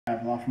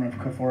Law firm of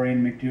Kafoury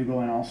and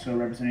McDougall, and also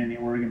representing the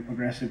Oregon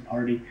Progressive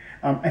Party.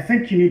 I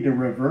think you need to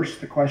reverse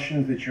the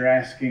questions that you're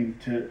asking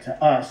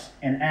to us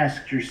and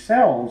ask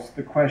yourselves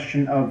the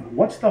question of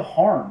what's the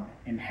harm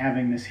in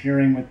having this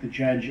hearing with the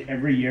judge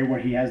every year where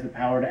he has the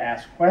power to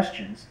ask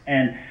questions.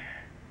 And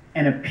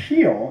an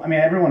appeal, I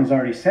mean, everyone has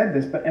already said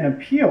this, but an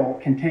appeal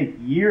can take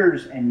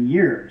years and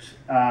years.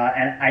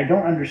 And I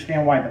don't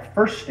understand why the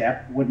first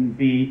step wouldn't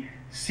be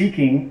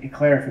seeking a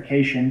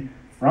clarification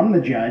from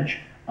the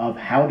judge of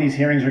how these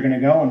hearings are going to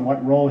go and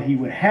what role he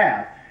would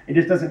have. It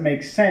just doesn't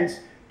make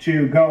sense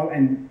to go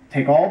and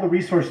take all the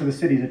resources of the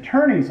city's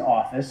attorney's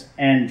office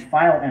and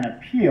file an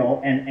appeal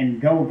and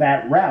go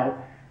that route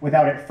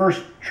without at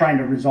first trying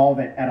to resolve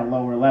it at a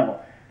lower level.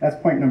 That's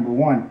point number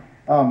one.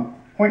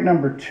 Point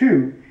number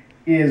two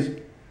is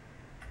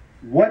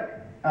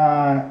what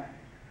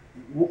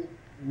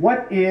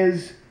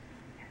is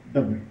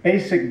the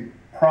basic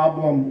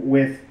problem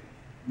with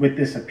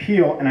this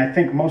appeal, and I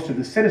think most of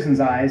the citizens'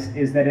 eyes,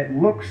 is that it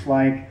looks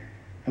like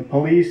the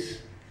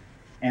police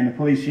and the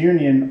police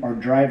union are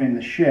driving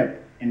the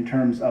ship in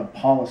terms of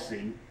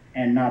policy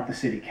and not the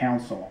city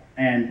council.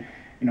 And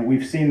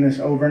we've seen this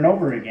over and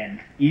over again,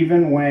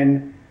 even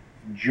when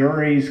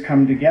juries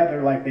come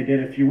together like they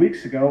did a few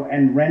weeks ago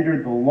and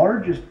rendered the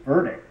largest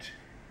verdict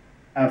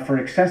for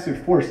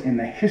excessive force in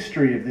the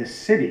history of this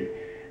city.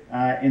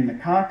 In the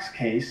Cox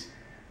case,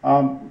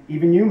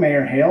 even you,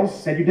 Mayor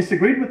Hales, said you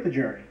disagreed with the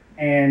jury.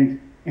 And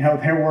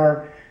there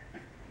were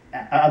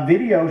a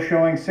video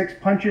showing 6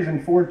 punches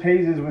and 4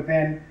 tases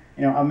within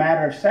a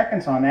matter of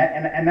seconds on that,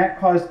 and that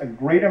caused a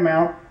great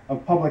amount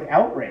of public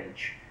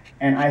outrage.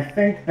 And I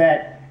think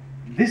that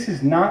this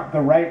is not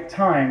the right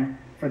time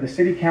for the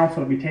city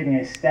council to be taking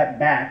a step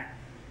back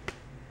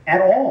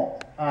at all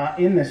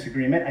in this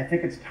agreement. I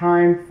think it's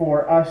time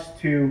for us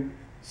to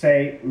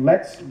say,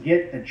 let's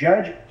get the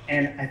judge,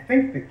 and I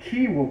think the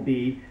key will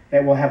be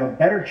that we'll have a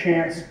better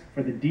chance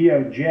for the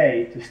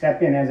DOJ to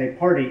step in as a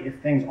party if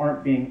things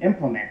aren't being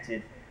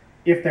implemented,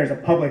 if there's a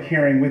public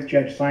hearing with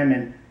Judge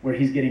Simon where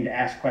he's getting to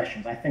ask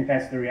questions. I think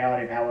that's the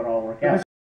reality of how it all works out.